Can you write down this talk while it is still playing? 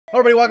Hello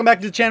everybody, welcome back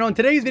to the channel. In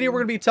today's video, we're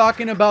going to be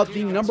talking about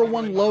the #1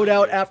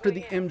 loadout after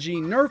the MG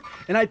nerf,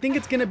 and I think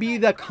it's going to be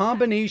the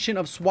combination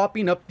of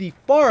swapping up the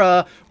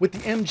FARA with the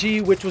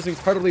MG, which was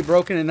incredibly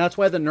broken, and that's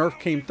why the nerf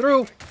came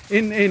through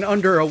in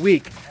under a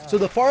week. So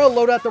the FARA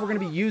loadout that we're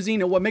going to be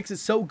using, and what makes it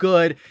so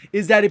good,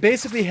 is that it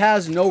basically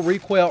has no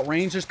recoil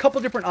range. There's a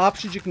couple different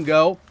options you can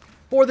go.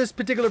 For this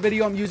particular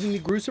video, I'm using the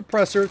GRU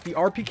suppressor, the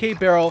RPK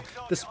barrel,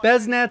 the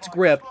Spetsnaz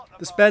grip,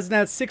 the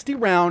Spetsnaz 60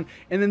 round,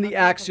 and then the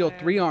Axial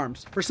 3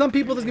 arms. For some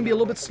people, this is going to be a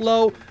little bit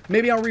slow.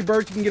 Maybe on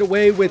Rebirth, you can get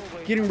away with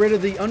getting rid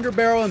of the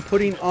underbarrel and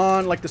putting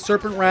on like the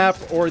Serpent wrap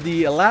or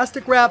the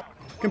Elastic wrap.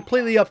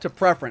 Completely up to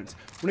preference.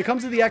 When it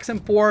comes to the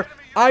XM4,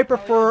 I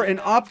prefer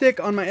an optic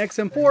on my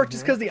XM4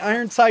 just because the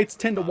iron sights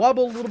tend to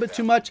wobble a little bit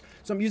too much.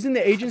 So I'm using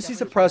the agency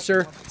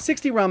suppressor,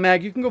 60 round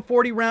mag. You can go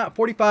 40 round,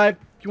 45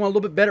 if you want a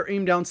little bit better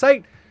aim down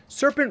sight.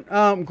 Serpent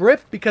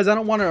grip because I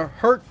don't want to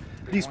hurt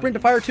the sprint to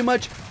fire too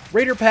much.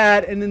 Raider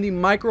pad, and then the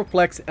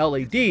Microflex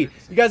LED. You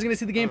guys are going to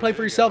see the gameplay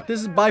for yourself. This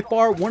is by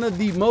far one of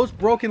the most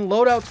broken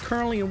loadouts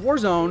currently in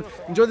Warzone.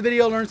 Enjoy the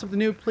video, learn something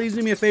new. Please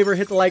do me a favor,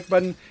 hit the like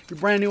button. If you're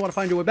brand new, want to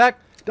find your way back.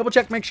 Double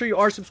check, make sure you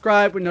are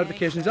subscribed with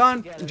notifications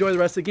on. Enjoy the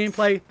rest of the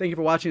gameplay. Thank you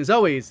for watching as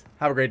always.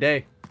 Have a great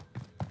day.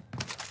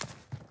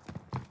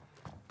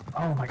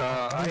 Oh my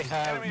god. I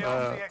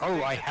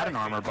had an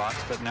armor box,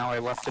 but now I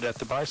left it at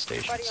the buy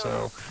station,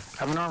 so I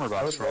have an armor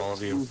box for all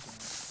of you.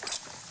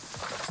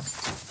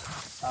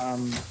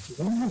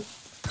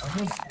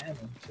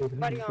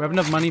 We have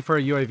enough money for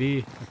a UAV.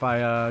 If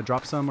I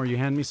drop some or you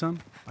hand me some,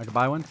 I could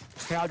buy one.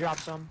 Okay, I'll drop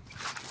some.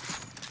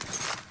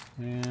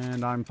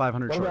 And I'm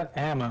 500 short. What about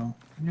ammo?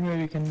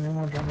 Maybe you can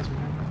drop me some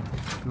ammo.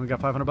 And we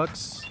got 500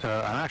 bucks. I'm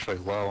actually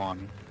low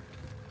on.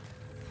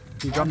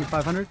 Can you drop me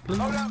 500, please?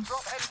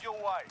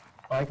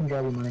 I can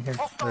grab you money here.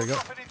 There you go.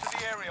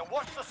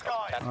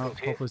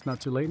 Hopefully it's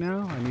not too late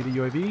now. I need a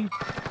UAV.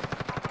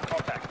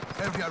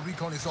 Area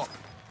recon is up.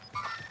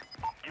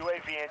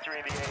 UAV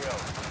entering the AO.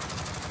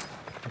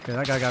 Okay,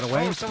 that guy got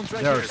away. Right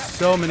There are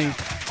so many.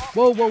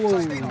 Whoa, whoa, whoa.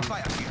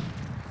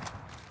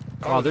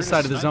 Wow, this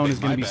side of the zone is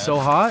going to be so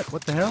hot.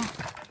 What the hell?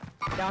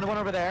 Down to one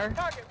over there.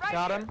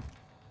 Got him.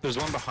 There's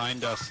one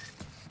behind us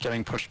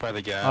getting pushed by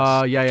the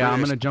gas. Yeah, I'm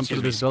going to jump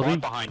through this building.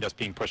 Behind us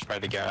being pushed by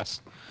the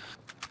gas.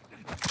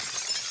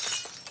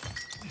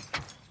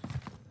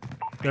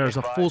 There's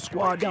a full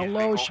squad down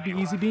low. Should be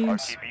easy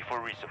beams.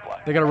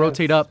 They got to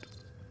rotate up.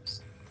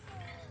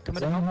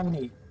 Does anyone have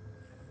any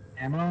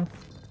ammo?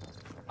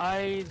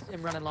 I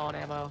am running low on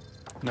ammo.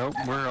 Nope,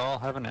 we're all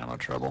having ammo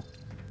trouble.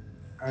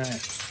 There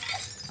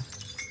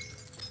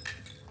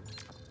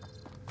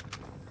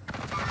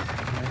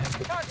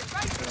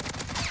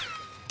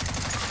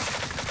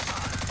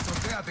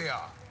they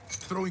are.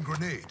 Throwing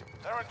grenade.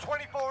 There are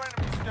 24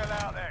 enemies still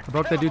out there. I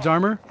broke that dude's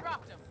armor.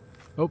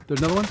 Oh,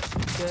 there's another one.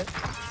 Good.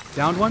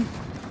 Downed one.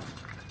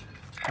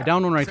 I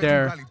downed one right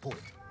there.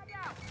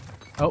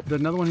 Oh, there's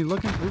another one he's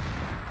looking. Ooh.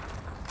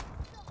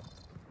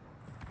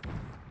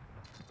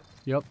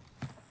 Yep.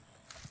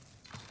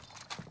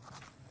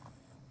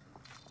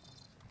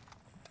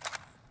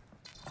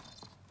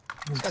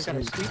 This guy's got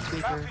a sweet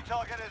speaker. Bounty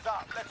target is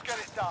up. Let's get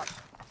it done.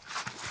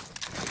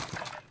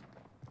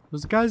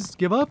 Those guys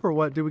give up or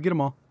what? Did we get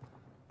them all?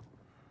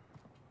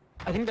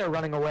 I think they're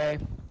running away.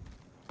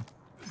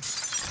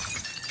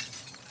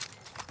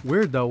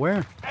 Weird though.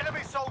 Where?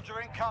 Enemy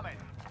soldier incoming.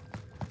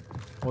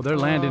 Oh, they're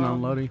landing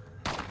on Lodi.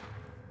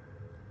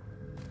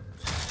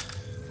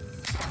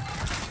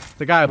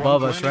 The guy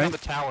above us, right? On the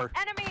tower.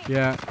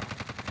 Yeah.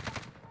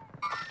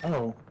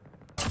 Oh.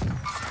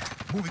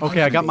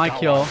 Okay, I got my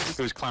kill.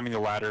 He was climbing the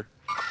ladder.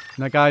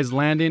 And that guy's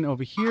landing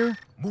over here.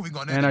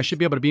 And I should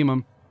be able to beam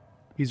him.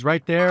 He's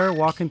right there,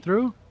 walking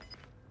through.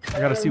 I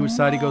gotta see which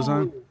side he goes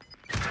on.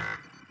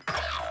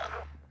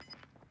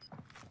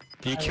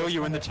 Did he kill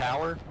you in the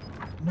tower?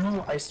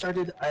 No, I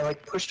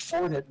like pushed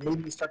forward and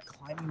maybe he started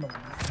climbing the ladder.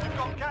 We've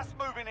got gas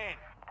moving in.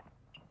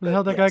 Where the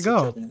hell did that guy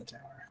go?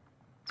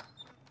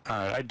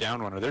 Alright, I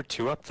downed one. Are there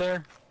two up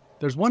there?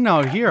 There's one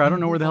now here. I don't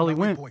know where the hell he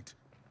went.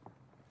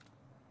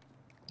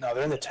 No,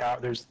 they're in the tower.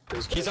 There's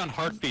He's on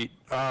heartbeat,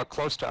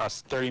 close to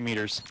us, 30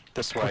 meters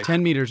this way.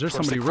 10 meters. There's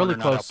Towards somebody the really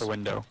corner, not out close. the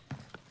window.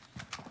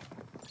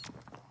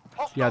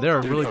 Yeah,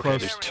 they're really Okay,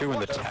 close. there's two in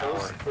the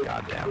tower.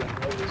 God damn it.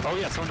 Oh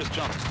yeah, someone just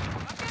jumped.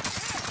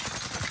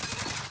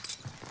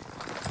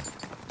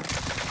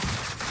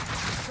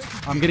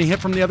 I'm getting hit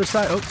from the other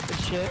side. Oh, Good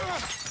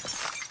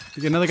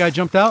shit. another guy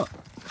jumped out.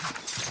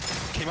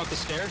 Came up the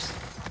stairs.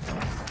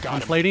 Got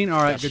him. Inflating.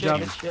 All right, good job.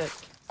 Good shit.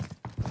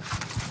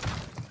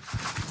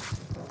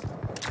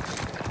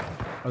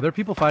 Are there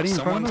people fighting in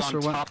front of Someone's us or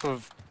on what? top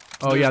of...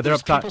 Oh yeah, they're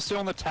up top. People still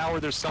in the tower.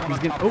 There's someone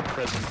He's on getting- top of the oh.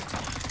 prison.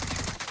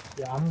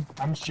 Yeah,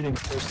 I'm shooting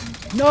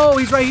person. No,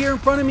 he's right here in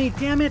front of me.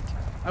 Damn it!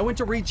 I went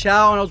to reach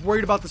out and I was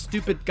worried about the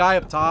stupid guy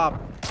up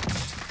top.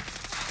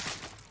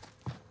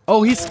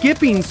 Oh, he's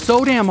skipping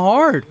so damn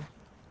hard.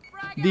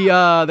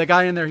 The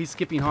guy in there, he's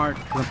skipping hard.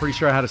 I'm pretty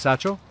sure I had a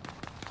satchel.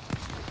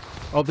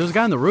 Oh, there's a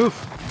guy on the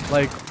roof,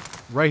 like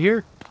right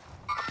here.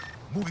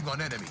 Moving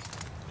on enemy.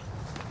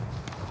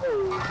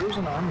 Oh, there's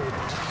an armor.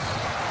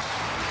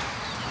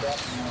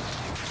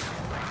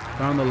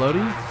 Found the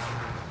loadie.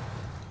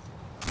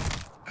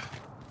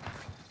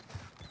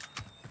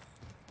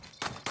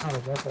 How the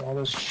fuck all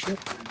this shit?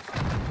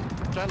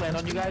 Should I land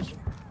on you guys?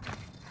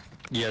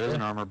 Yeah, there's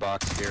an armor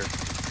box here.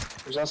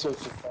 There's also a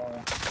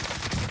FARA.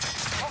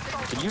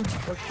 Can you?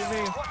 Push to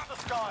me. Watch the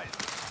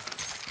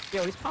skies.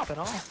 Yo, he's popping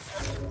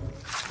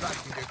off. Back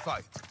in the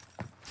fight.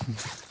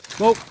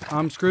 Whoa,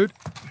 I'm screwed.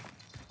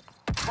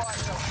 Fire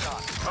well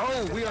done.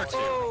 Oh, we are too.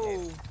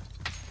 Oh!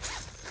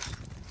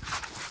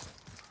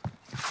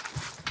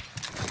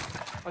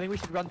 I think we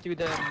should run through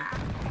the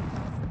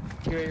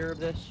interior of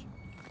this.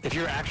 If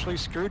you're actually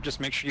screwed, just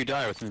make sure you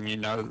die within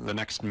the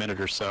next minute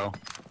or so.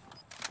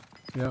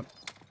 Yep.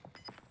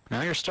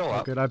 Now you're still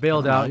up. Good. I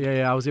bailed out.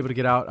 Yeah, I was able to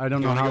get out. I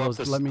don't You know wanna how go up those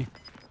this- let me.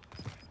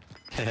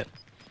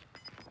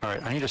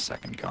 Alright, I need a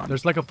second gun.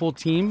 There's like a full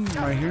team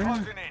right here.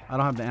 Closing in. I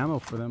don't have the ammo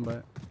for them,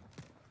 but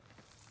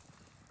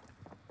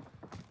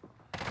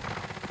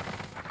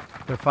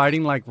they're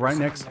fighting like right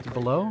next to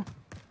below.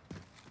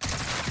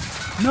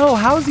 No,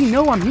 how does he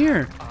know I'm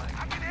here?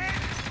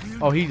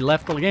 Oh, he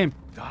left the game.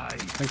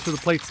 Thanks for the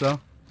plates, though.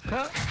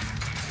 I am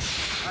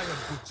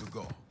good to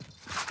go.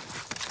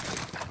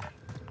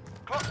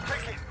 Clock's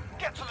ticking.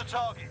 Get to the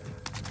target.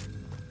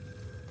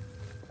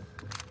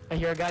 I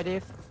hear a guy,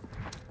 Dave.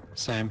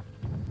 Same.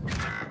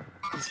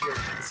 He's here.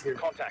 He's here.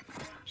 Contact.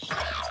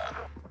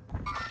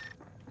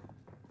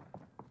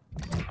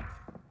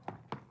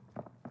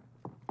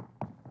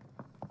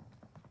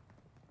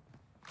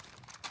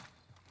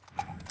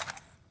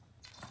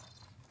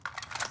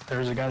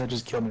 There's a guy that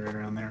just killed me right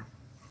around there.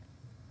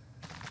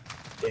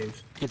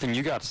 Dave. Ethan,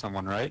 you got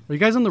someone, right? Are you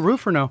guys on the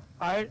roof or no?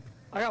 I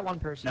got one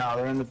person. No,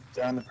 they're in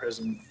the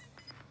prison.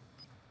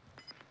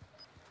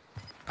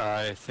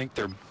 I think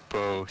they're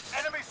both.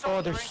 Enemy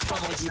Oh, soldier there's so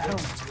many people.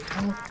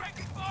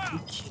 Are you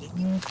kidding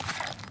me?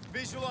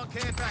 Visual on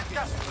care package.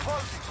 Gas is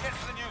closing. Get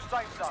to the new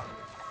safe zone.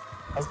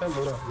 How's that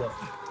loadout look?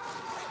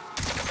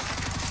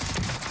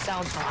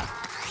 Sounds hot.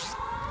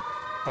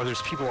 Oh,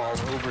 there's people all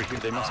over here.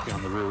 They must be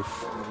on the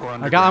roof. Or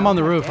I'm on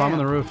the roof. I'm on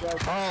the Damn. roof.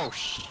 Oh,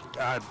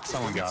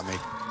 someone got me.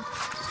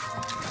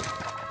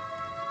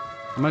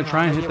 I'm gonna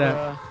try and hit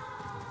that.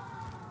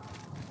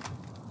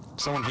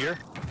 Someone here?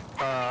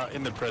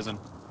 In the prison.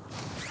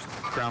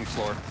 Ground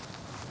floor.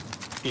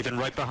 Ethan,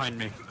 right behind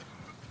me.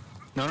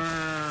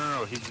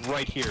 No. He's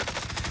right here.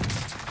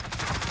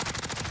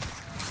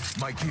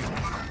 My kill.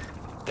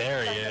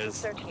 There he is.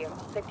 Search here.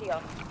 Safety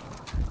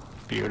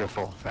off.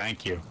 Beautiful.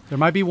 Thank you. There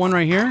might be one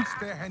right here.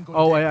 Spare handgun.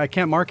 Oh, there. I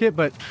can't mark it,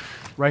 but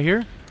right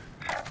here.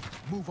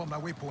 Move on my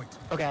waypoint.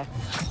 Okay.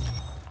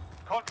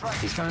 Contract.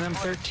 He's got an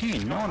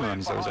M13. No one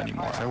runs those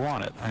anymore. I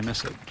want it. I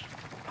miss it.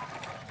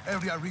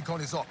 Area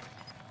recon is up.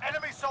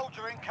 Enemy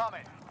soldier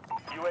incoming.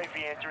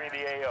 UAV entering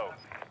the AO.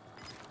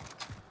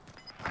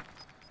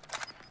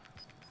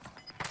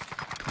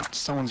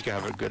 Someone's got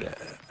to have a good...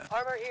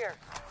 Armor here.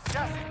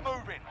 Gas is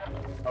moving.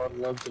 I would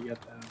love to get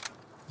that.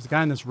 There's a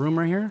guy in this room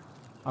right here.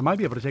 I might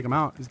be able to take him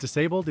out. He's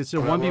disabled. It's a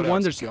 1v1.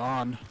 Loadout's There's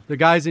gone. the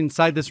guys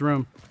inside this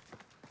room.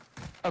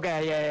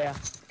 Okay, yeah.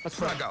 Let's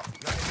push. Frag out.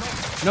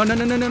 No. Ooh.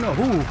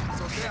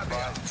 So there they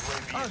are.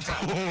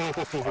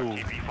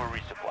 RTB for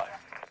resupply.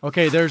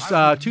 Okay, there's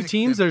two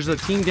teams. There's a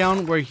team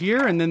down where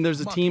here, and then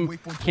there's a team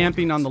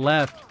camping on the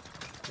left.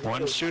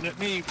 One shooting at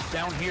me.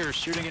 Down here,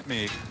 shooting at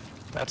me.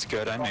 That's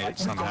good. I made it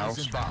somehow. Recon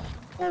is inbound.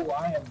 Oh,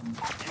 I am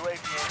UAV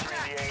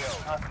entering the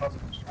AO. not causing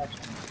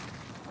distraction.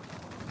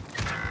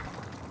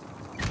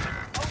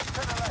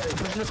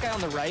 There's this guy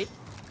on the right.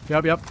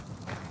 Yep.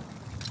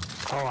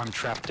 Oh, I'm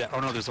trapped down. Oh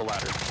no, there's a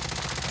ladder.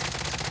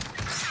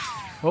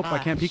 Oh, I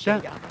can't peek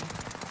shit, that. got me.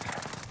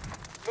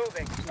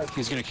 Moving.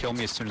 He's gonna kill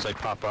me as soon as I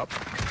pop up.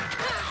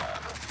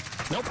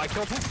 Nope, I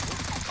killed him.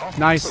 Oh,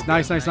 Nice. so good.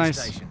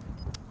 Nice.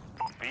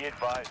 Be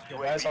advised,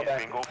 guys, all UAV back.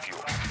 is bingo fuel.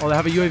 Oh, they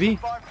have a UAV.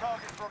 5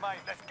 targets remain.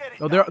 Let's get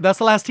it. Oh, that's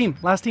the last team.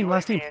 Last team.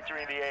 UAV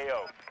entering the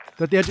AO.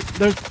 At the edge.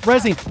 There's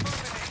Resi.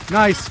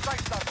 Nice.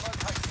 Safe zone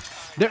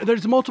located.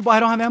 There's multiple. I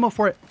don't have ammo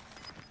for it.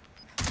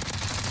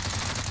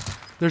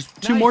 There's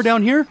two more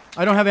down here.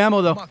 I don't have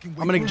ammo though.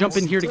 I'm gonna jump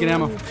in here to get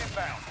ammo.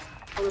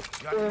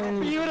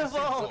 Inbound.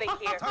 Beautiful. Moving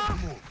here. Time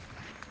to move.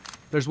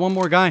 There's one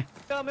more guy.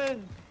 Come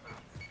in.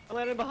 I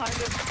landed behind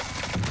him.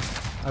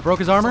 I broke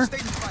his armor. Stay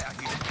fire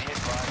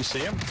here. You see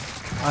him?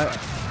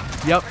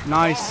 Yep.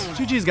 Nice.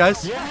 GG's,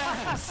 guys.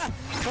 Yes.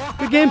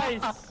 Good game.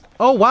 Nice.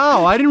 Oh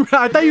wow. I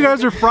thought you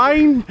guys were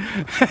frying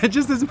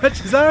just as much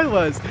as I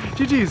was.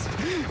 GG's.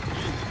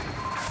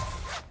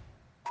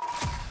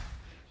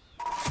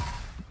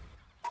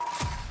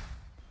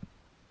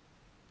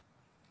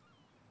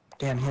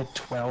 Damn, he had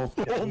 12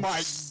 kills. Oh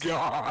my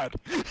god.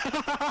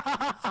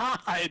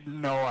 I had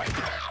no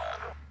idea.